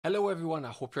Hello everyone, I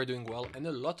hope you're doing well, and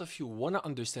a lot of you want to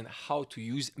understand how to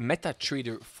use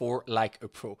MetaTrader for like a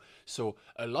pro. So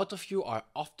a lot of you are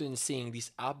often seeing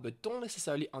this app but don't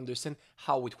necessarily understand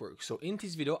how it works. So in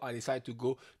this video I decided to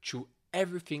go through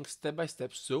everything step by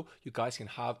step so you guys can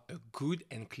have a good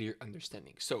and clear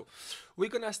understanding. So we're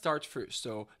gonna start first.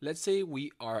 So let's say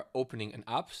we are opening an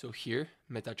app. So here,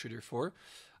 MetaTrader 4,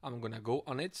 I'm gonna go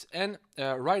on it, and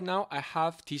right now I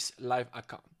have this live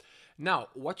account. Now,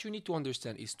 what you need to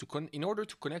understand is in order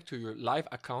to connect to your live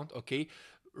account, okay,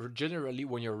 generally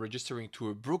when you're registering to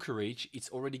a brokerage, it's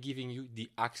already giving you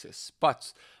the access.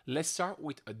 But let's start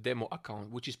with a demo account,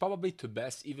 which is probably the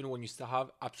best even when you still have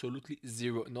absolutely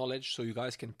zero knowledge, so you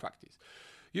guys can practice.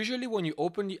 Usually when you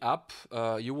open the app,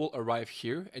 you will arrive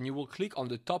here and you will click on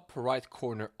the top right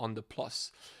corner on the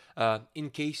plus. In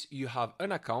case you have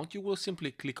an account, you will simply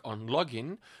click on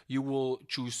login. You will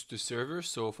choose the server.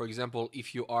 So for example,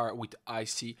 if you are with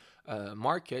IC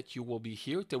Market, you will be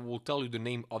here. They will tell you the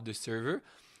name of the server.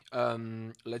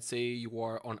 Let's say you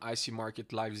are on IC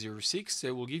Market Live 06,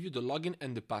 they will give you the login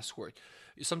and the password.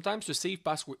 Sometimes the save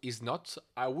password is not.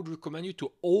 I would recommend you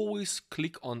to always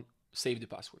click on save the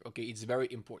password. Okay, it's very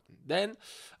important. Then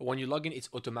when you log in, it's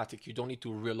automatic. You don't need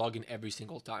to re-log in every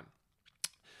single time.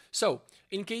 So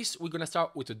in case we're gonna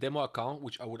start with a demo account,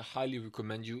 which I would highly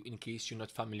recommend you in case you're not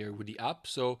familiar with the app.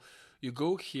 So you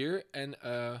go here and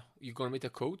you're gonna make a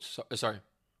code.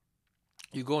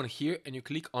 You go on here and you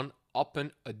click on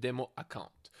open a demo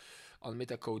account. On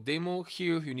MetaCode demo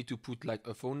here, you need to put like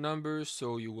a phone number.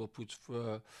 So you will put,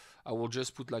 I will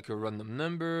just put like a random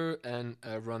number and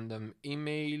a random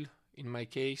email in my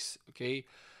case, okay.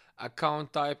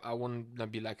 Account type, I want to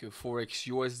be like a Forex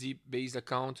USD based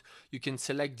account. You can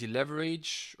select the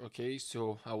leverage, okay,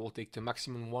 so I will take the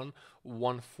maximum one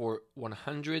for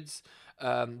 100s.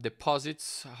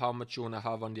 Deposits, how much you want to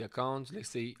have on the account. Let's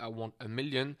say I want 1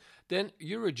 million. Then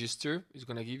you register. It's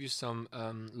going to give you some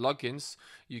logins.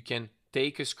 You can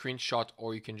take a screenshot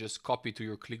or you can just copy to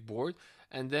your clipboard,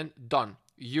 and then done.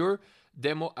 Your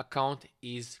demo account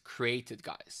is created,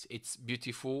 guys. It's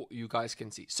beautiful, you guys can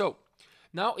see. So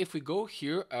now if we go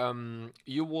here,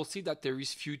 you will see that there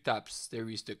is few tabs. There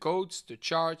is the codes, the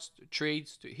charts, the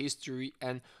trades, the history,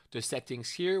 and the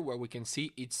settings here, where we can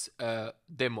see it's a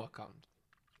demo account.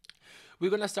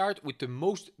 We're gonna start with the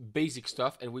most basic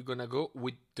stuff and we're gonna go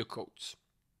with the codes.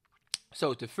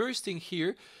 So the first thing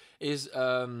here is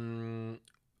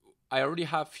I already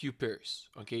have few pairs,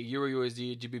 okay, Euro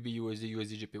USD, GBP USD,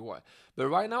 USD JPY. But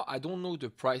right now I don't know the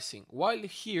pricing. While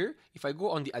here, if I go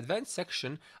on the advanced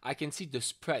section, I can see the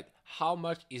spread. How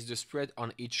much is the spread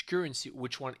on each currency?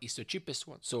 Which one is the cheapest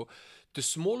one? So the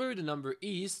smaller the number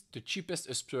is, the cheapest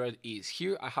a spread is.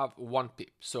 Here I have 1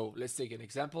 pip. So let's take an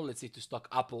example. Let's say to stock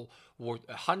Apple worth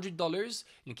 $100.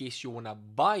 In case you wanna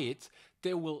buy it,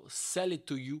 they will sell it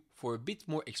to you for a bit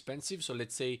more expensive. So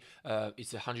let's say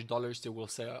it's $100, they will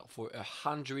sell for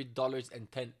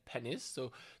 $100.10.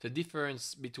 So the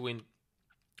difference between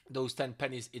those 10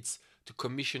 pennies, it's the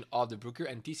commission of the broker,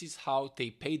 and this is how they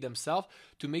pay themselves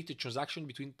to make the transaction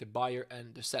between the buyer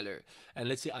and the seller. And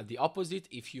let's say at the opposite,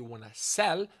 if you want to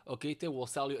sell, okay, they will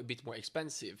sell you a bit more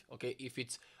expensive. Okay, if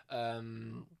it's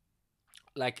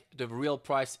like the real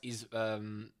price is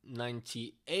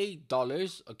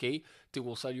 $98, okay, they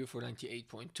will sell you for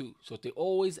 98.2. So they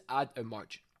always add a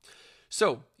margin.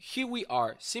 So here we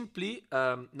are. Simply,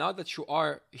 now that you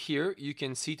are here, you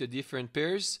can see the different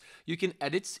pairs. You can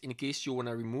edit in case you want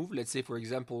to remove. Let's say, for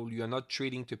example, you are not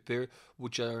trading the pair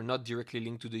which are not directly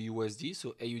linked to the USD.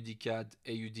 So AUD CAD,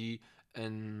 AUD,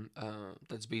 and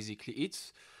that's basically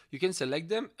it. You can select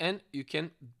them and you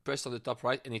can press on the top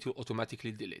right and it will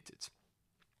automatically delete it.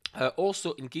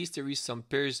 Also, in case there is some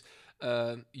pairs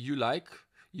you like,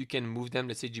 you can move them.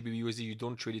 Let's say GBP USD, you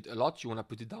don't trade it a lot, you want to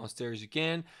put it downstairs, you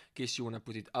can. In case you want to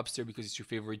put it upstairs because it's your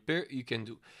favorite pair, you can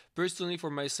do. Personally, for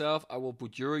myself, I will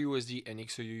put Euro USD and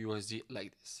XOU USD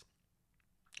like this.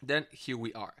 Then here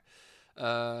we are.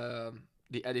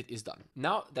 The edit is done.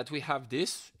 Now that we have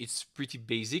this, it's pretty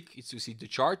basic. It's to see the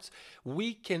charts.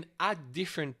 We can add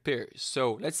different pairs.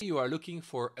 So let's say you are looking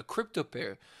for a crypto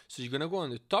pair. So you're gonna go on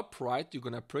the top right, you're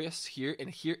gonna press here, and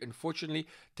here, unfortunately,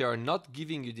 they are not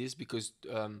giving you this because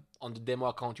on the demo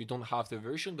account you don't have the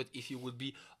version. But if you would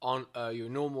be on your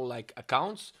normal like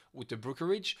accounts with the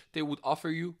brokerage, they would offer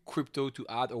you crypto to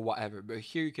add or whatever. But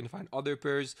here you can find other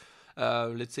pairs.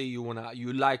 Let's say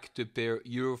you like to pair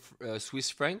Euro Swiss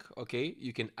franc, okay,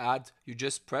 you can add, you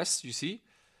just press, you see,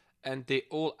 and they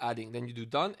all adding. Then you do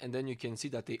done, and then you can see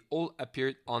that they all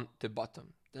appeared on the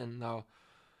bottom. Then now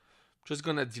Just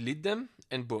gonna delete them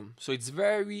and boom. So it's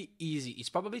very easy. It's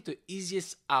probably the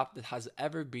easiest app that has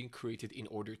ever been created in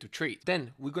order to trade.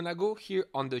 Then we're gonna go here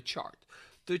on the chart.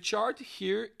 The chart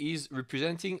here is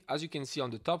representing, as you can see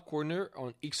on the top corner,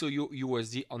 on XOU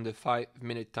USD on the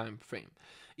 5-minute time frame.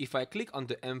 If I click on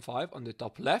the M5 on the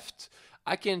top left,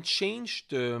 I can change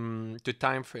the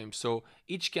time frame. So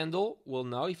each candle will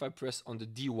now, if I press on the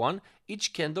D1,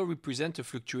 each candle represents a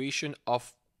fluctuation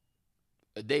of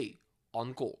a day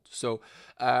on gold. So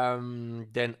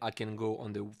then I can go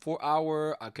on the 4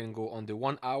 hour, I can go on the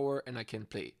 1 hour, and I can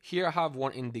play. Here I have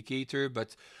one indicator,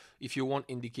 but if you want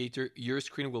indicator, your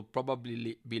screen will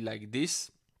probably be like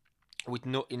this with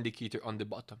no indicator on the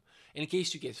bottom. In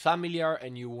case you get familiar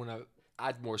and you want to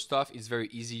add more stuff, it's very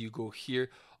easy. You go here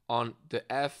on the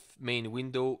F main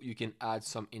window, you can add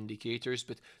some indicators,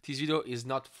 but this video is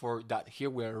not for that. Here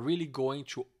we are really going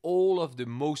through all of the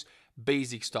most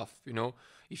basic stuff, you know.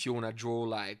 If you want to draw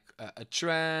like a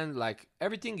trend, like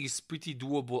everything is pretty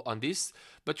doable on this.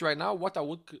 But right now, what I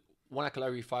would want to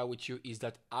clarify with you is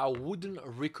that I wouldn't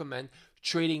recommend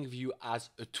TradingView as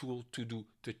a tool to do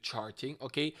the charting.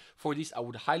 Okay, for this I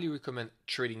would highly recommend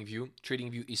TradingView.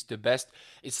 TradingView is the best.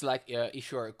 It's like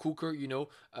if you're a cooker, you know,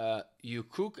 you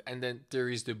cook and then there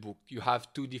is the book. You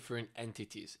have two different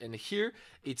entities, and here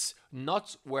it's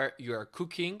not where you are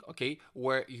cooking, okay,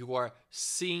 where you are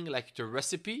seeing like the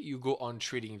recipe. You go on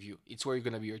TradingView. It's where you're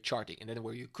gonna be your charting, and then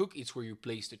where you cook, it's where you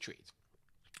place the trade.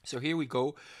 So here we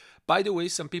go. By the way,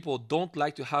 some people don't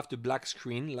like to have the black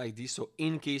screen like this. So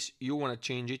in case you want to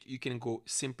change it, you can go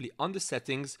simply on the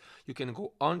settings. You can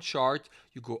go on chart,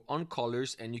 you go on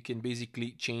colors, and you can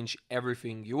basically change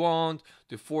everything you want.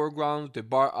 The foreground, the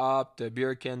bar up, the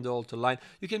bear candle, the line.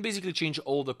 You can basically change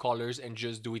all the colors and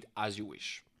just do it as you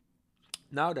wish.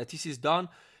 Now that this is done,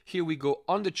 here we go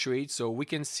on the trade. So we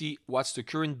can see what's the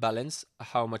current balance,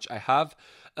 how much I have.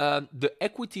 The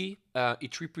equity,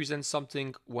 it represents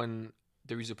something when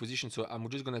there is a position. So I'm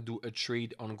just gonna do a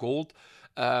trade on gold.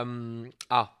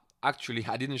 Actually,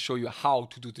 I didn't show you how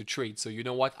to do the trade. So you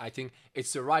know what? I think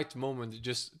it's the right moment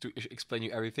just to explain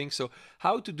you everything. So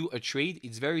how to do a trade?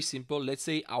 It's very simple. Let's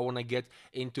say I wanna get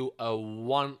into a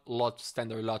one lot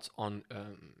standard lot on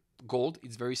gold.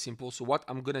 It's very simple. So what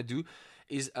I'm gonna do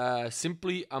is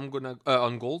simply I'm gonna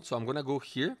on gold. So I'm gonna go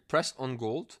here, press on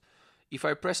gold. If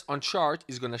I press on chart,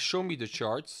 it's gonna show me the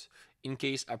charts. In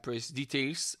case I press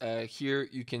details, here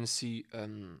you can see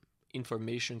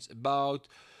informations about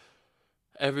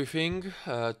everything,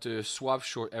 to swap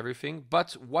short everything.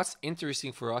 But what's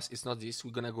interesting for us is not this. We're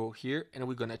gonna go here and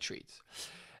we're gonna trade.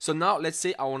 So now let's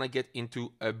say I want to get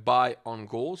into a buy on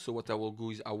gold. So what I will do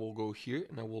is I will go here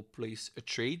and I will place a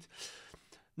trade.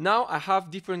 Now I have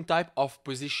different type of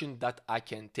position that I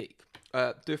can take.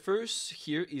 The first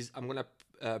here is I'm gonna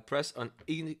press on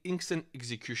instant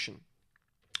execution.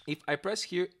 If I press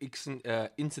here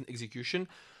instant execution,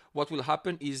 what will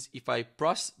happen is if I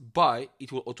press buy,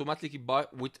 it will automatically buy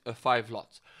with a 5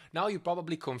 lots. Now you're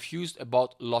probably confused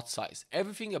about lot size.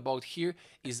 Everything about here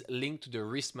is linked to the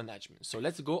risk management. So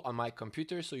let's go on my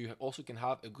computer so you also can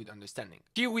have a good understanding.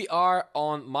 Here we are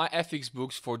on my FX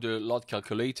books for the lot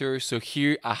calculator. So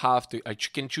here I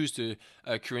can choose the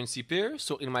currency pair.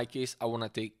 So in my case, I want to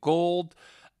take gold.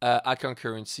 Account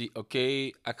currency,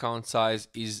 okay, account size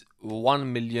is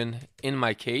 1 million in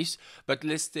my case, but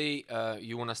let's say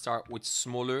you want to start with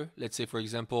smaller. Let's say, for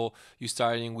example, you're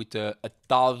starting with a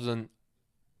 £1,000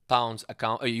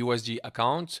 account, a USD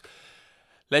account.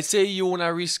 Let's say you want to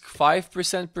risk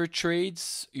 5% per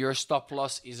trades. Your stop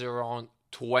loss is around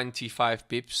 25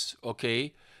 pips,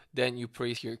 okay. Then you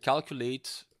press here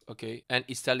calculate, okay, and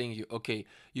it's telling you, okay,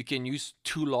 you can use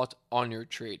 2 lot on your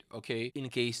trade, okay, in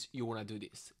case you want to do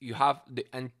this. You have the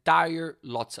entire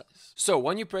lot size. So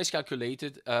when you press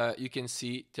calculated, you can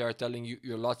see they are telling you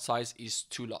your lot size is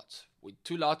 2 lots. With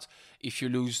 2 lots, if you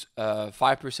lose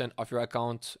 5% of your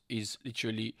account is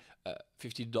literally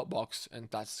 $50, and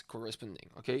that's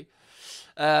corresponding, okay.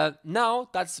 Now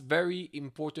that's very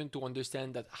important to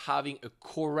understand, that having a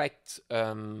correct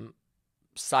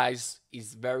size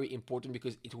is very important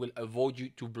because it will avoid you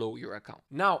to blow your account.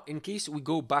 Now, in case we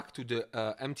go back to the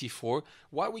MT4,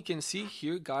 what we can see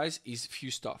here, guys, is few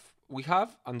stuff. We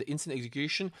have on the instant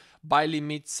execution, buy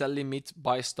limit, sell limit,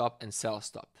 buy stop, and sell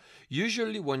stop.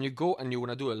 Usually when you go and you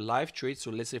want to do a live trade, so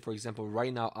let's say, for example,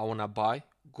 right now I want to buy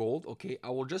gold, okay, I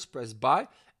will just press buy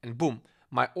and boom,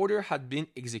 my order had been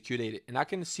executed, and I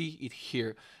can see it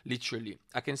here, literally.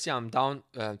 I can see I'm down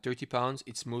 30 pounds.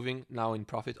 It's moving now in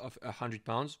profit of 100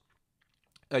 pounds,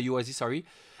 USD, sorry.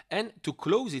 And to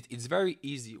close it, it's very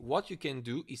easy. What you can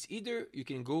do is either you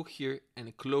can go here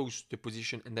and close the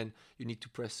position, and then you need to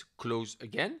press close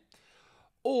again.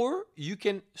 Or you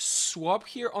can swap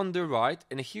here on the right,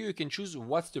 and here you can choose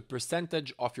what's the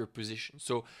percentage of your position.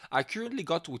 So I currently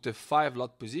got with a 5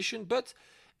 lot position, but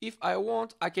if I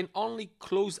want, I can only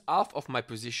close half of my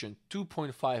position,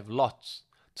 2.5 lots.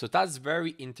 So that's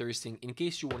very interesting. In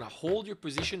case you want to hold your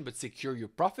position but secure your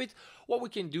profit, what we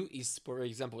can do is, for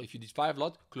example, if you did 5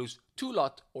 lot, close 2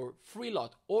 lot or 3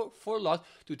 lot or 4 lot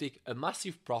to take a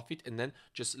massive profit and then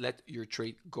just let your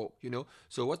trade go, you know.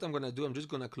 So what I'm going to do, I'm just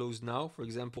going to close now, for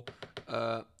example,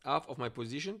 half of my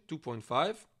position,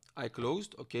 2.5. I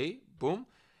closed, okay, boom.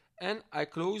 And I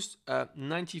closed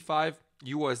 95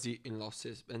 USD in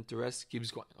losses, and the rest keeps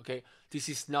going. Okay, this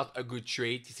is not a good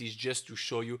trade. This is just to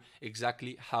show you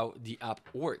exactly how the app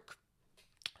works.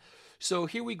 So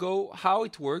here we go, how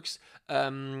it works.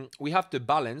 We have the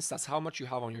balance, that's how much you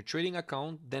have on your trading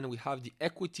account. Then we have the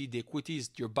equity. The equity is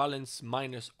your balance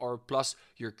minus or plus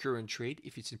your current trade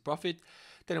if it's in profit.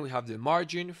 Then we have the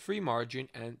margin, free margin,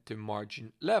 and the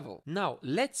margin level. Now,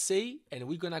 let's say, and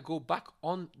we're gonna go back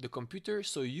on the computer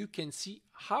so you can see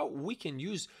how we can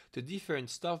use the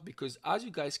different stuff, because as you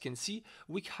guys can see,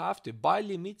 we have the buy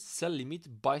limit, sell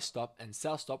limit, buy stop, and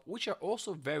sell stop, which are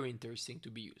also very interesting to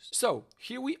be used. So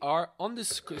here we are on the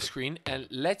screen, and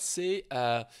let's say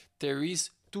there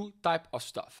is two types of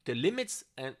stuff, the limits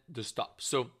and the stop.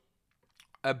 So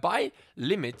a buy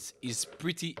limit is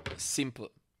pretty simple.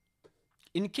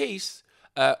 In case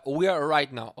we are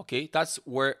right now, okay, that's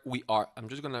where we are. I'm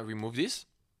just gonna remove this,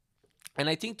 and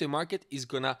I think the market is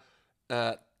gonna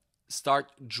start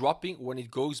dropping when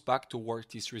it goes back toward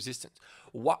this resistance.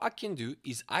 What I can do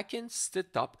is I can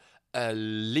set up a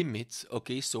limit,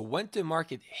 okay, so when the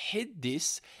market hit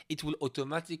this, it will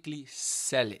automatically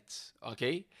sell it,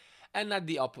 okay. And at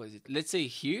the opposite, let's say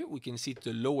here we can see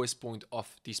the lowest point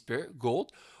of this pair,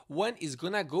 gold. When it's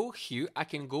gonna go here, I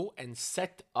can go and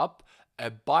set up a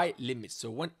buy limit.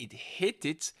 So when it hit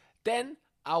it, then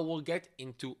I will get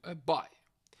into a buy.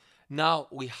 Now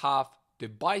we have the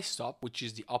buy stop, which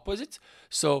is the opposite.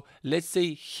 So let's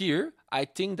say here, I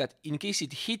think that in case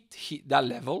it hit that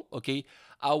level, okay,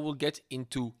 I will get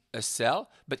into a sell,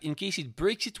 but in case it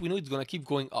breaks it, we know it's gonna keep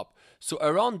going up. So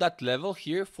around that level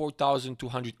here,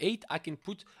 4,208, I can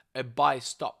put a buy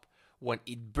stop. When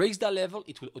it breaks that level,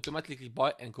 it will automatically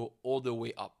buy and go all the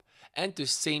way up. And the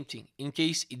same thing, in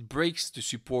case it breaks the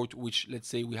support, which let's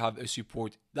say we have a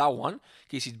support, that one, in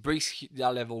case it breaks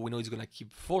that level, we know it's gonna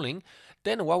keep falling,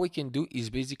 then what we can do is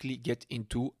basically get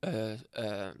into a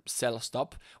sell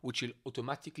stop, which will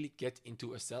automatically get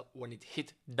into a sell when it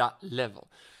hit that level.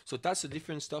 So that's the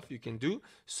different stuff you can do.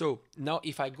 So now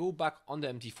if I go back on the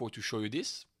MT4 to show you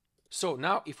this, so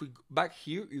now if we go back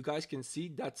here, you guys can see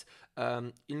that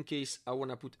in case I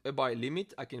want to put a buy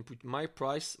limit, I can put my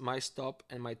price, my stop,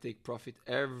 and my take profit.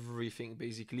 Everything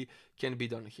basically can be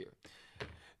done here.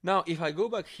 Now, if I go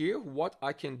back here, what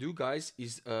I can do, guys,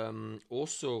 is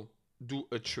also do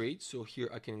a trade. So here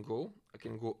I can go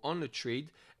on a trade,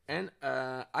 and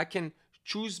I can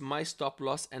choose my stop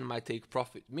loss and my take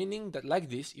profit, meaning that like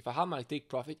this, if I have my take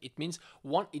profit, it means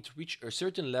once it reaches a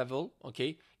certain level,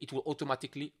 okay, it will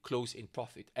automatically close in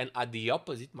profit. And at the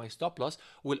opposite, my stop loss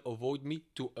will avoid me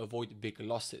to avoid big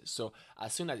losses. So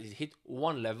as soon as it hit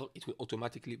one level, it will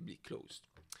automatically be closed.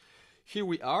 Here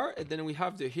we are, and then we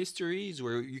have the histories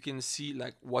where you can see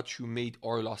like what you made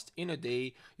or lost in a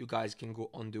day. You guys can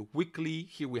go on the weekly.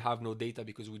 Here we have no data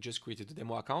because we just created the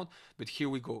demo account, but here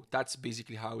we go. That's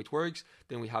basically how it works.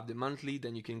 Then we have the monthly.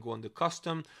 Then you can go on the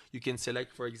custom. You can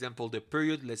select, for example, the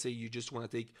period. Let's say you just want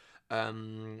to take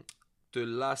the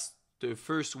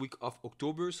first week of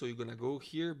October. So you're gonna go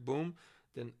here, boom.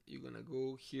 Then you're gonna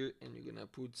go here and you're gonna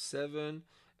put 7.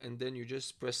 And then you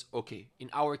just press OK. In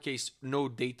our case, no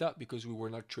data because we were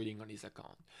not trading on this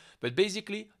account. But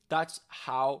basically, that's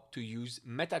how to use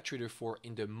MetaTrader 4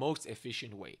 in the most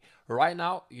efficient way. Right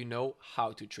now, you know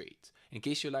how to trade. In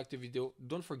case you liked the video,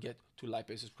 don't forget to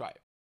like and subscribe.